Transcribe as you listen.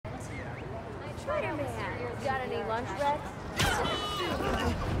Spider-Man, got any lunch, Rex?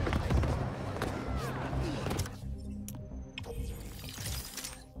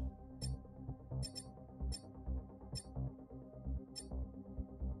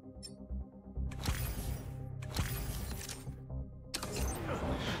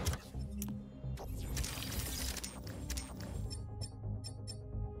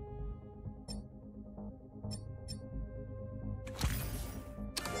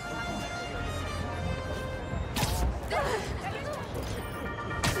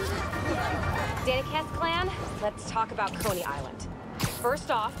 Danicast clan, let's talk about Coney Island.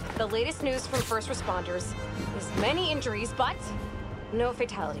 First off, the latest news from first responders is many injuries, but no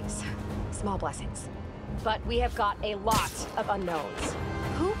fatalities. Small blessings. But we have got a lot of unknowns.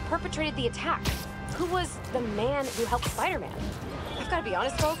 Who perpetrated the attack? Who was the man who helped Spider-Man? I've got to be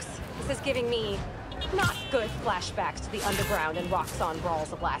honest, folks, this is giving me not good flashbacks to the underground and Roxxon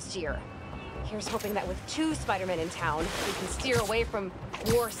brawls of last year. Here's hoping that with 2 Spider-Men in town, we can steer away from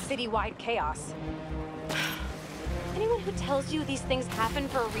more citywide chaos. Anyone who tells you these things happen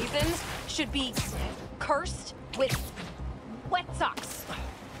for a reason should be cursed with wet socks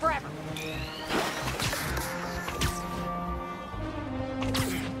forever.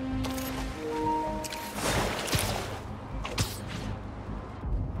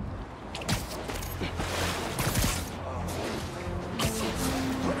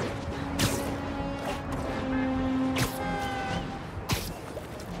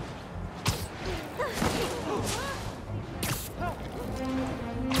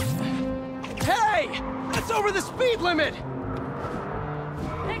 Over the speed limit!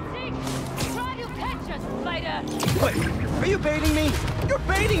 Pixie, try to catch us, Spider! Wait, are you baiting me? You're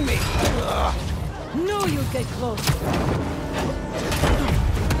baiting me! Ugh. Knew you'd get close.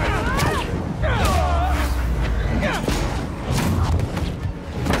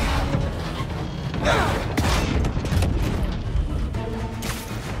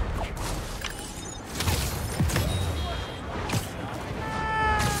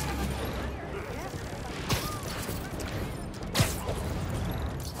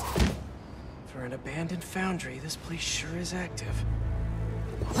 Abandoned foundry, this place sure is active.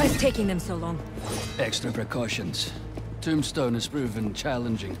 Why's taking them so long? Extra precautions. Tombstone has proven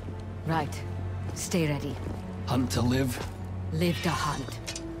challenging. Right. Stay ready. Hunt to live. Live to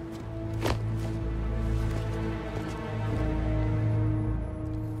hunt.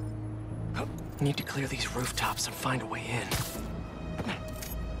 Need to clear these rooftops and find a way in.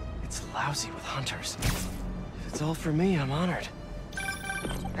 It's lousy with hunters. If it's all for me, I'm honored.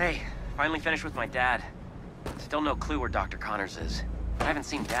 Hey, finally finished with my dad. Still no clue where Dr. Connors is. I haven't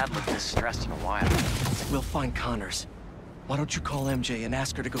seen Dad look this stressed in a while. We'll find Connors. Why don't you call MJ and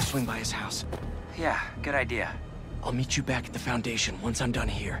ask her to go swing by his house? Yeah, good idea. I'll meet you back at the Foundation once I'm done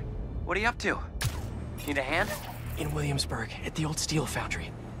here. What are you up to? Need a hand? In Williamsburg, at the old steel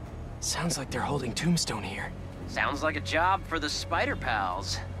foundry. Sounds like they're holding Tombstone here. Sounds like a job for the Spider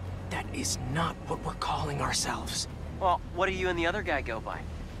Pals. That is not what we're calling ourselves. Well, what do you and the other guy go by?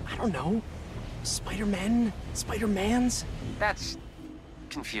 I don't know. Spider-Men? Spider-Mans? That's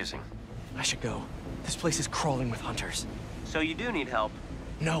confusing. I should go. This place is crawling with hunters. So you do need help?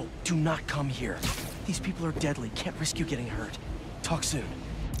 No, do not come here. These people are deadly. Can't risk you getting hurt. Talk soon.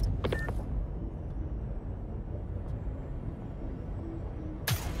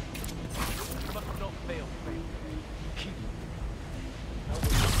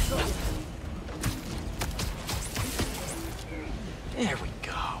 There we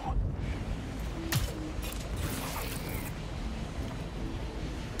go.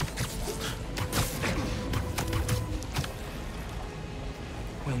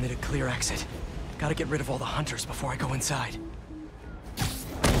 We'll need a clear exit. Gotta get rid of all the hunters before I go inside.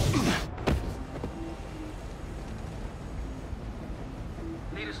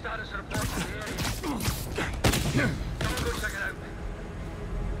 Need a status report from the area. Come on, go check it out.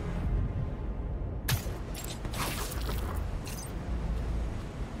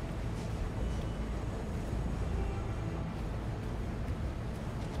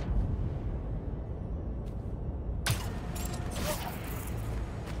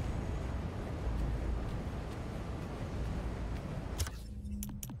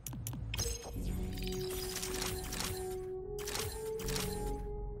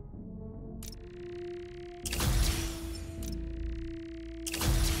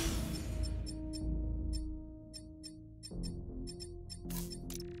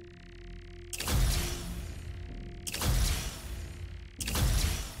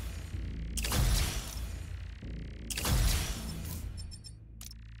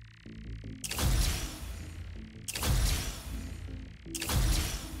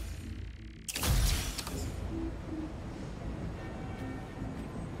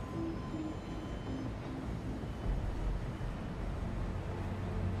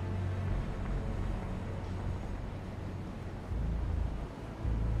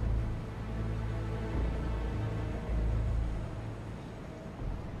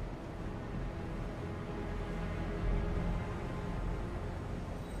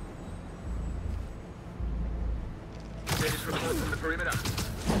 Hostiles on the perimeter.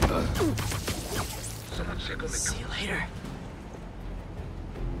 Someone check on the... See you later.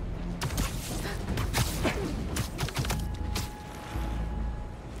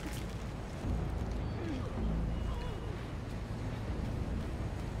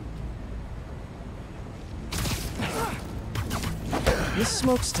 This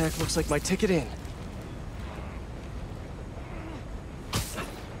smokestack looks like my ticket in.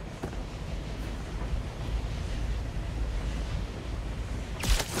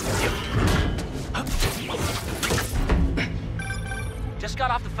 Just got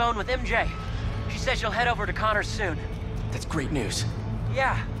off the phone with MJ. She says she'll head over to Connors soon. That's great news.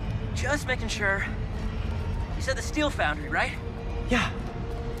 Yeah, just making sure. You said the steel foundry, right? Yeah.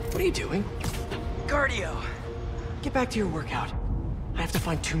 What are you doing? Cardio. Get back to your workout. I have to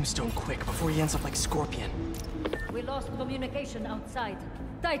find Tombstone quick before he ends up like Scorpion. We lost communication outside.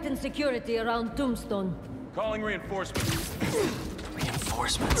 Tighten security around Tombstone. Calling reinforcements.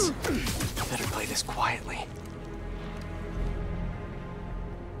 Reinforcements. Better play this quietly.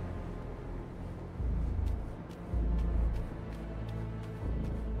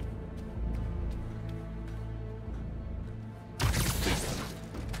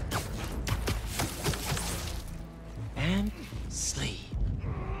 And sleep.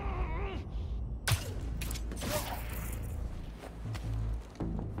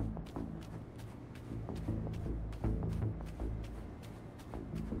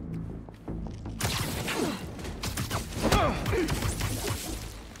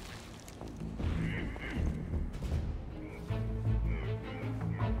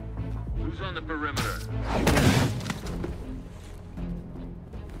 Who's on the perimeter?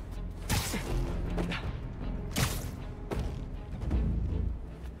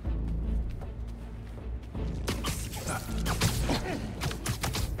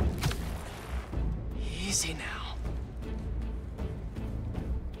 Easy now.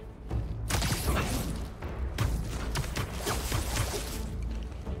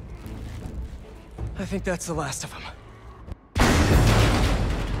 I think that's the last of them.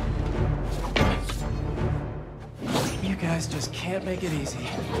 You guys just can't make it easy.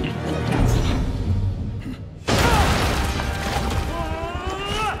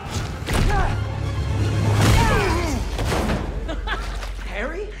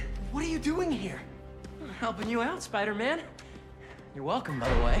 Harry? What are you doing here? Helping you out, Spider-Man. You're welcome, by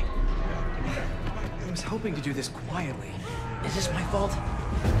the way. I was hoping to do this quietly. Is this my fault?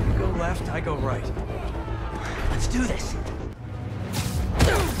 You go left, I go right. Let's do this.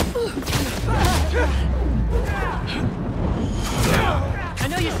 I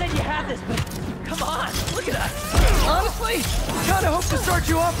know you said you had this, but come on, look at us. Honestly, I kinda hope to start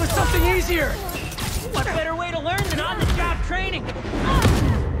you off with something easier. What better way to learn than on-the-job training?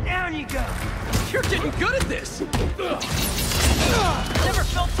 Down you go. You're getting good at this. Never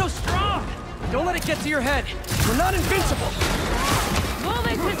felt so strong. Don't let it get to your head. We're not invincible. Move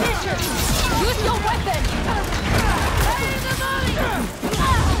in position! Use your weapon!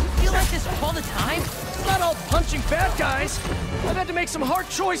 Feel like this all the time? It's not all punching bad guys. I've had to make some hard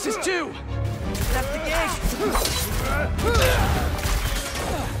choices too. That's the game.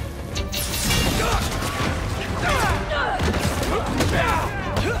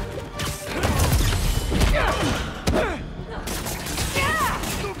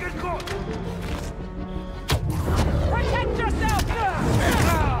 Protect yourself!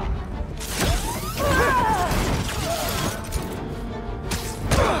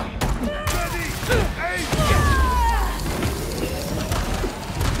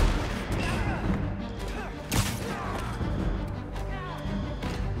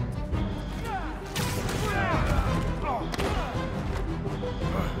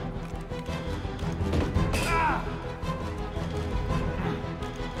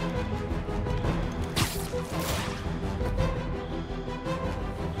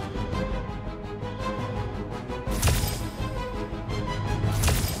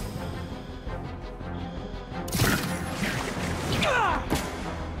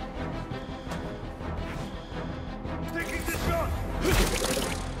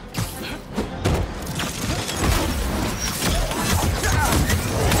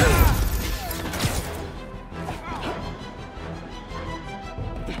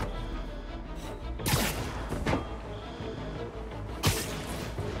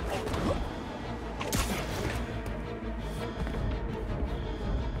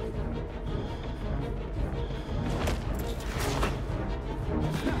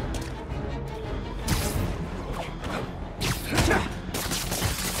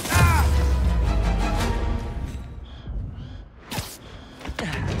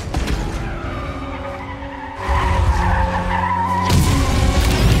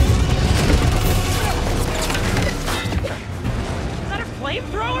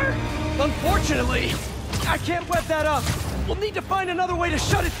 me! I can't web that up! We'll need to find another way to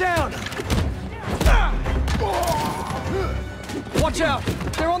shut it down! Watch out!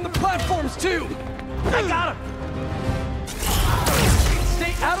 They're on the platforms, too! I got them!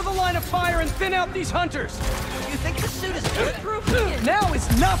 Stay out of the line of fire and thin out these hunters! You think the suit is bulletproof? Now is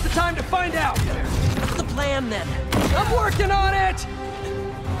not the time to find out! What's the plan, then? I'm working on it!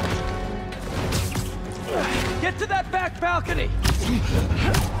 Get to that back balcony!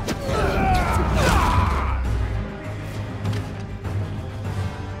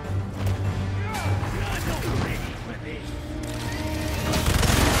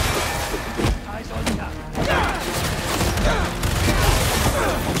 Eyes on top.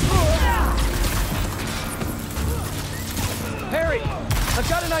 Harry, I've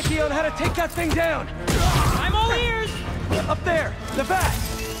got an idea on how to take that thing down. I'm all ears! Up there, the back.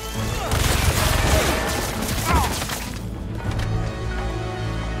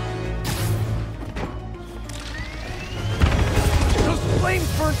 Those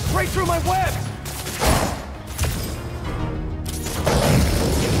flames burned straight through my web.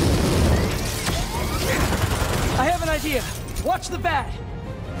 I have an idea. Watch the bat.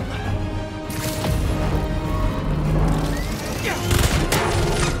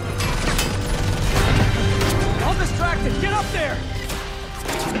 I'll distract it. Get up there.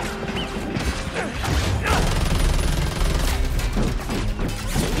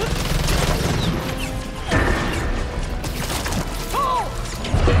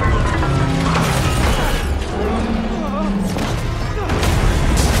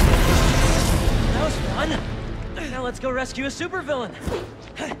 That was fun. Now let's go rescue a supervillain.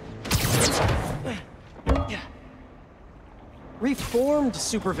 Reformed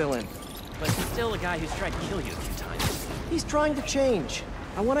supervillain. But still a guy who's tried to kill you a few times. He's trying to change.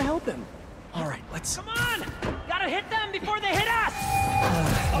 I want to help him. All right, let's... Come on! Gotta hit them before they hit us!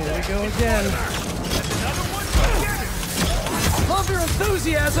 Here we go again. Love your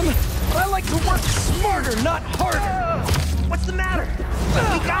enthusiasm, but I like to work smarter, not harder. What's the matter?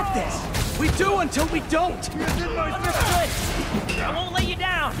 We got this! We do until we don't. Understood! I won't let you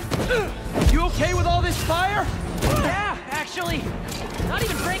down! You okay with all this fire? Yeah, actually! Not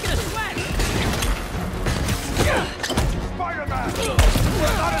even breaking a sweat! Spider-Man!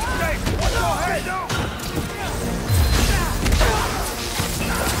 We're not escape! Watch your head!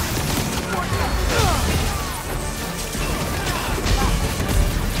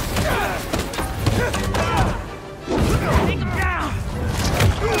 Take him down!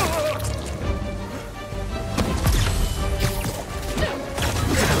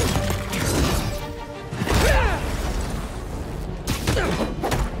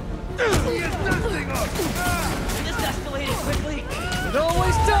 This escalated quickly. It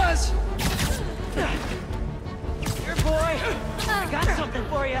always does. Here, boy. I got something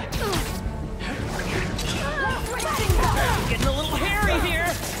for you. Getting a little hairy here.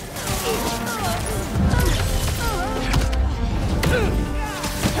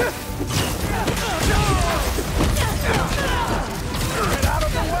 Get out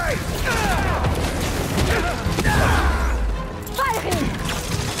of the way! Fire him!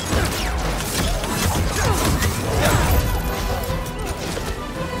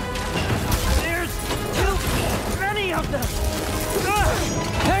 There's too many of them.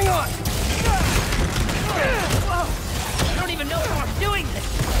 Hang on. Whoa. I don't even know how I'm doing this.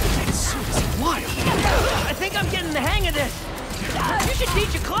 This suit is wild. I think I'm getting the hang of this. You should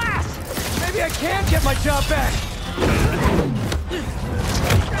teach a class. Maybe I can get my job back.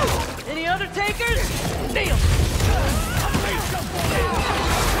 Any other takers? Neil.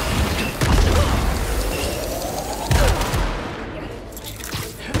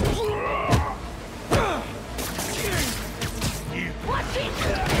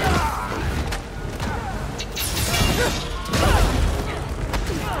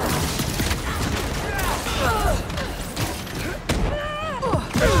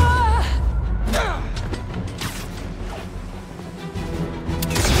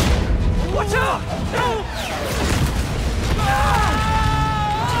 Watch out!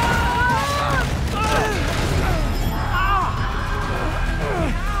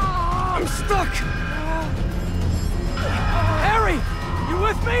 I'm stuck! Harry! You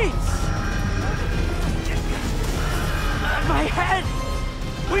with me? My head!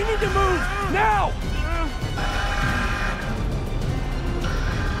 We need to move! Now!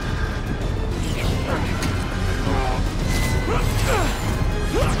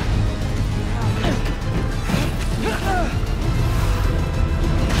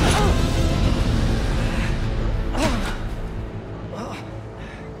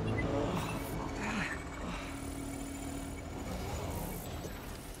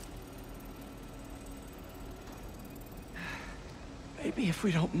 if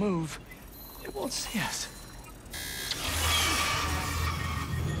we don't move, it won't see us.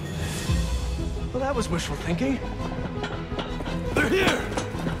 Well, that was wishful thinking. They're here!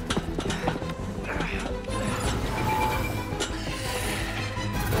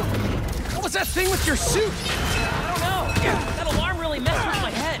 What was that thing with your suit? I don't know. That alarm really messed with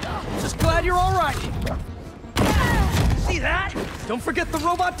my head. Just glad you're all right. See that? Don't forget the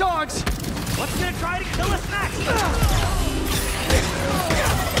robot dogs. What's gonna try to kill us next?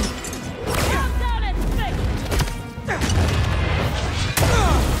 Calm down and fix!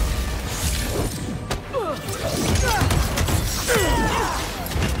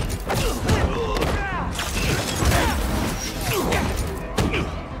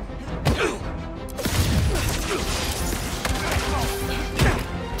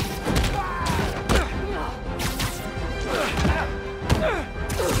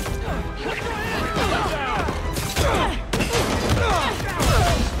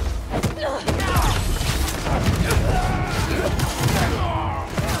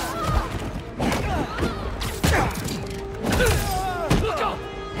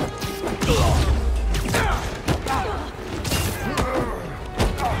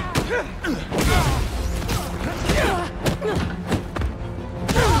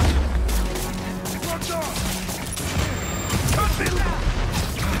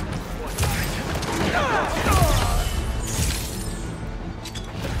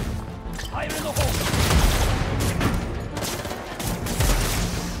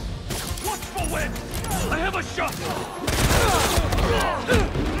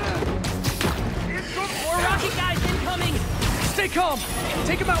 Stay calm.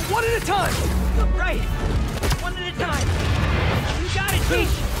 Take about one at a time. Right. One at a time. You got it, Peach.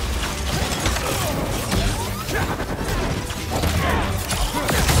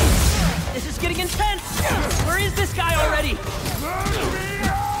 This is getting intense. Where is this guy already?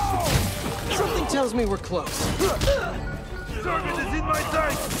 Something tells me we're close. Target is in my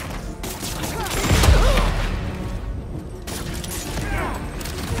sight!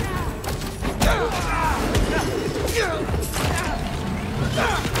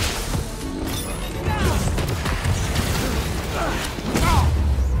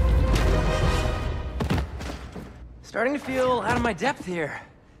 Starting to feel out of my depth here.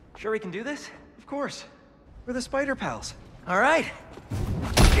 Sure we can do this? Of course. We're the Spider Pals. All right.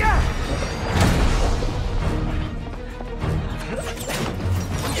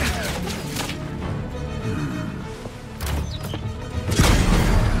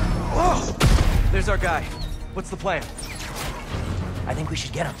 Whoa! There's our guy. What's the plan? I think we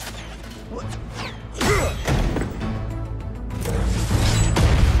should get him. What?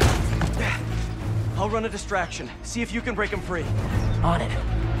 I'll run a distraction. See if you can break him free. On it.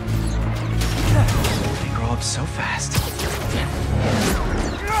 They grow up so fast.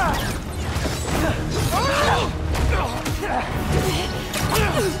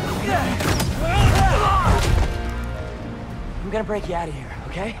 I'm gonna break you out of here,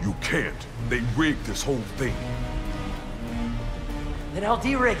 okay? You can't. They rigged this whole thing. Then I'll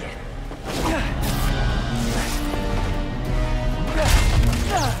de-rig it.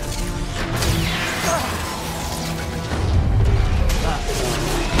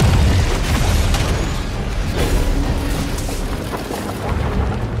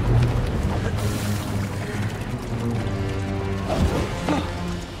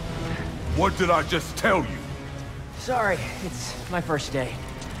 What did I just tell you? Sorry, it's my first day.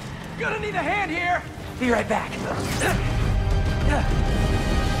 Gonna need a hand here! Be right back.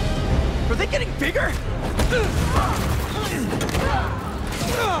 Are they getting bigger?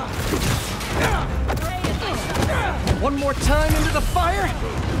 One more time into the fire?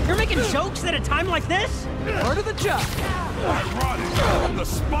 You're making jokes at a time like this? Part of the job. Ironic. I'm the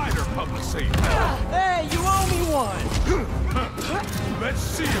spider public safety. Hey, you owe me one! Let's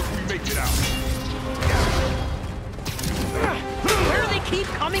see if we make it out. Where do they keep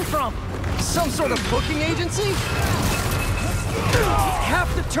coming from? Some sort of booking agency?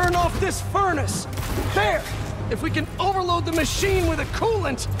 Have to turn off this furnace! There! If we can overload the machine with a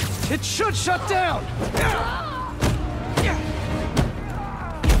coolant, it should shut down!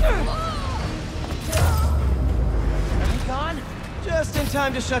 Are you gone? Just in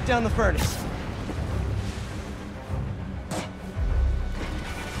time to shut down the furnace.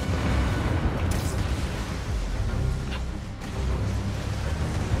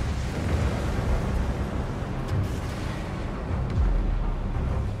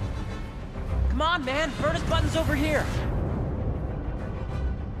 Come on, man. Furnace button's over here.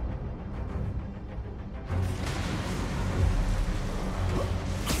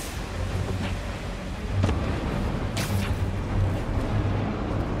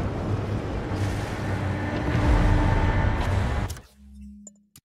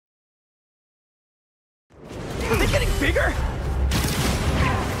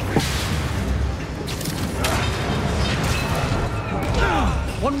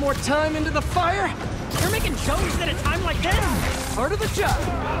 more time into the fire? You're making jokes at a time like this? Part of the job.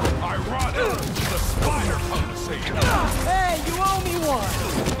 Ironic. The spider conversation. Hey, you owe me one.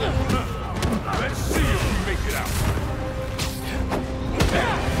 Let's see if you make it out.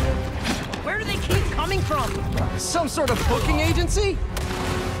 Where do they keep coming from? Some sort of booking agency?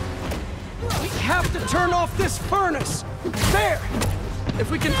 We have to turn off this furnace. There!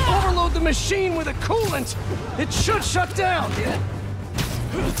 If we can overload the machine with a coolant, it should shut down.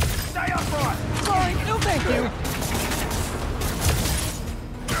 Stay upright. Sorry, no thank you.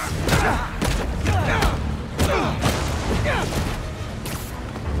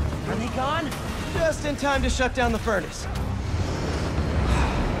 Are they gone? Just in time to shut down the furnace.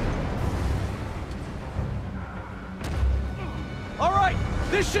 All right,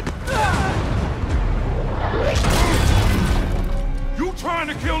 this should... You trying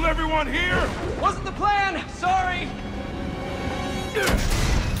to kill everyone here? Wasn't the plan, sorry.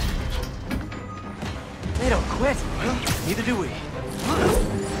 They don't quit. Well, neither do we.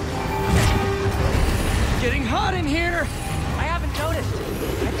 Getting hot in here. I haven't noticed.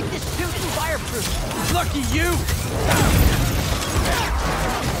 I think this suit is fireproof. Lucky you.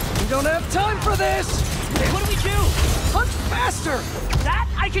 We don't have time for this. What do we do? Hunt faster. That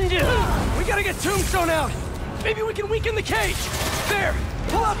I can do. We gotta get Tombstone out. Maybe we can weaken the cage. There.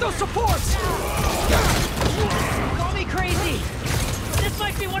 Pull out those supports. Call me crazy. This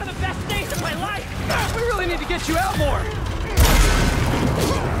might be one of the best days of my life. We really need to get you out more.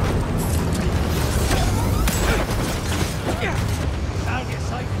 I'll get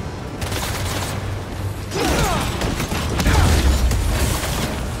sight.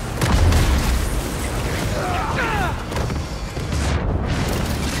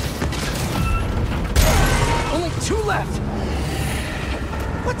 Only 2 left.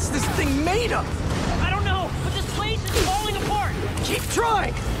 What's this thing made of? I don't know, but this place is falling apart. Keep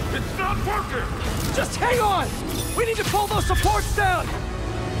trying. It's not working. Just hang on. We need to pull those supports down.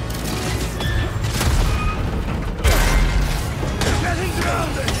 Getting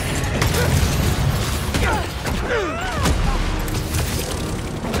grounded.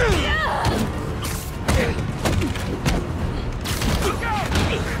 Look out!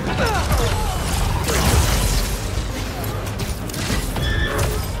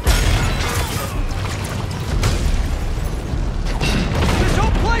 This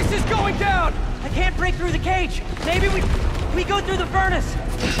whole place is going down. I can't break through the cage. Maybe we go through the furnace.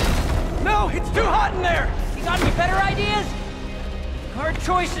 No, it's too hot in there. You got any better ideas? Hard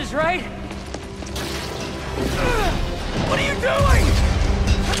choices, right? What are you doing?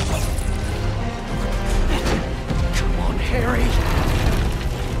 Come on, Harry.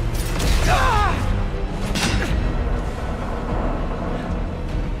 Ah!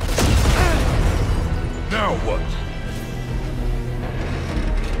 Now what?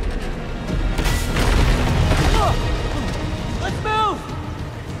 Let's move!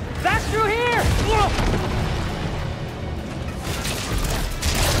 That's through here!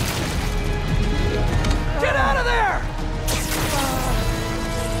 Get out of there!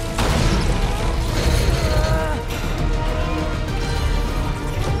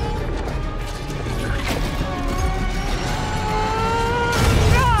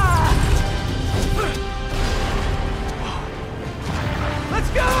 Let's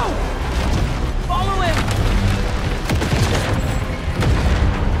go! Follow him!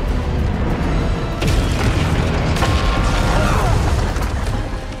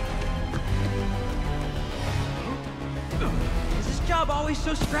 Is this job always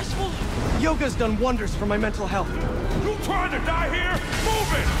so stressful? Yoga's done wonders for my mental health. You trying to die here?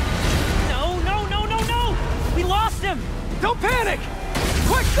 Move it! No, no, no, no, no! We lost him! Don't panic!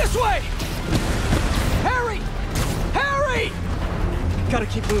 Quick, this way! Harry! Harry! Gotta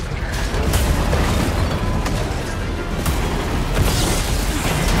keep moving.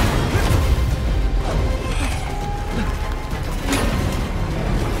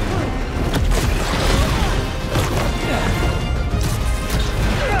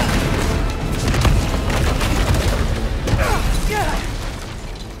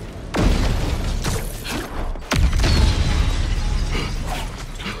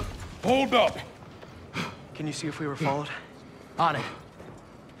 Hold up! Can you see if we were followed? On it.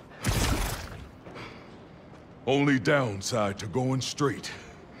 Only downside to going straight.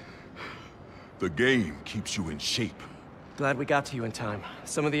 The game keeps you in shape. Glad we got to you in time.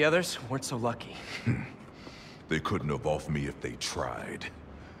 Some of the others weren't so lucky. They couldn't have off me if they tried.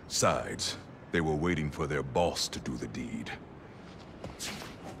 Besides, they were waiting for their boss to do the deed.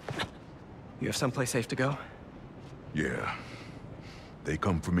 You have someplace safe to go? Yeah. They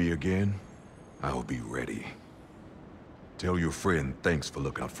come for me again, I'll be ready. Tell your friend thanks for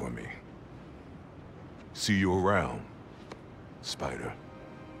looking out for me. See you around, Spider.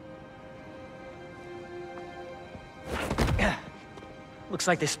 Looks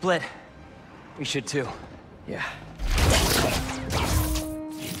like they split. We should too. Yeah.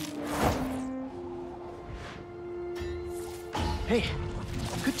 Hey,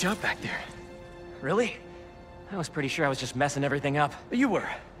 good job back there. Really? I was pretty sure I was just messing everything up. You were,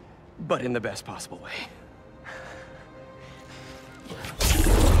 but in the best possible way.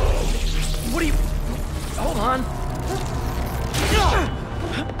 What are you... Hold on.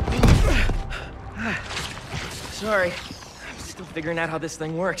 Sorry. I'm still figuring out how this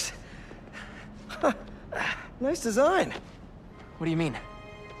thing works. Nice design. What do you mean?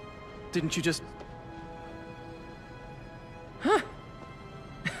 Didn't you just... I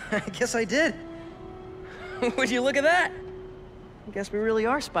guess I did. Would you look at that? I guess we really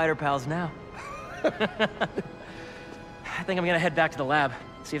are spider pals now. I think I'm gonna head back to the lab,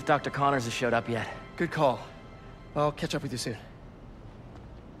 see if Dr. Connors has showed up yet. Good call. I'll catch up with you soon.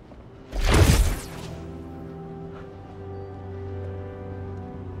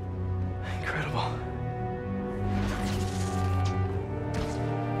 Incredible.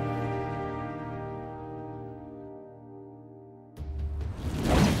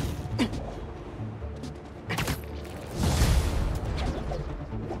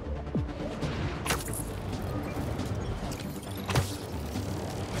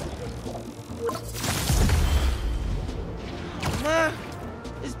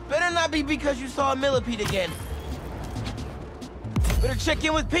 This better not be because you saw a millipede again. Better check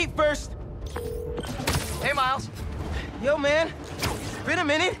in with Pete first. Hey, Miles. Yo, man. Been a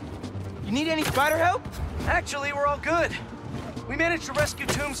minute. You need any spider help? Actually, we're all good. We managed to rescue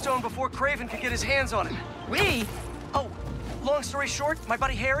Tombstone before Craven could get his hands on him. We? Oh, long story short, my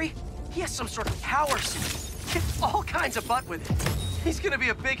buddy Harry, he has some sort of power suit. Kicked all kinds of butt with it. He's gonna be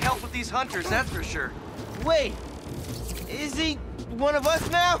a big help with these hunters, that's for sure. Wait. Is he one of us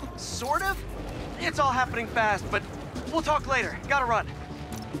now? Sort of? It's all happening fast, but we'll talk later. Gotta run.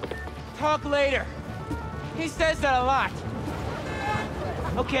 Talk later. He says that a lot.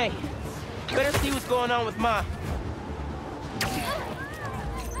 Okay. Better see what's going on with Ma.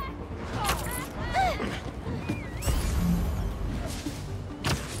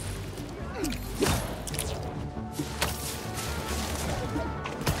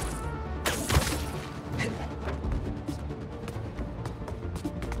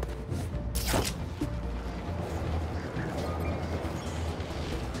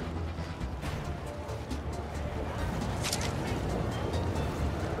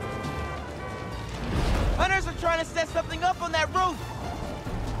 Hunters are trying to set something up on that roof!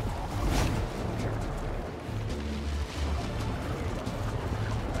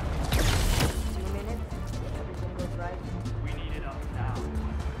 We need it up now.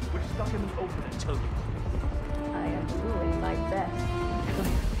 We're stuck in the open until you... I am doing my best.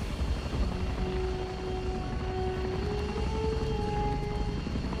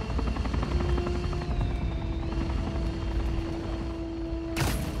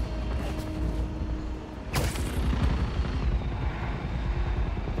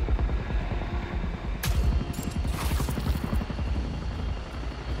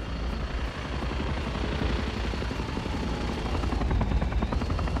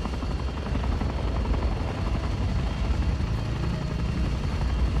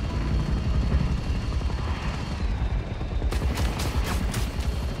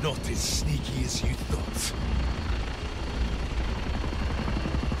 Not as sneaky as you thought.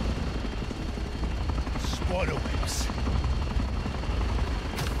 Spiderwebs.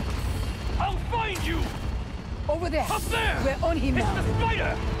 I'll find you! Over there! Up there! We're on him now! It's the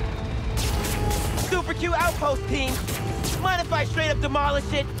spider! Super Q outpost team! Mind if I straight up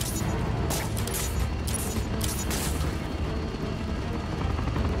demolish it?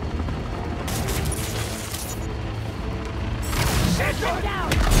 Shut down!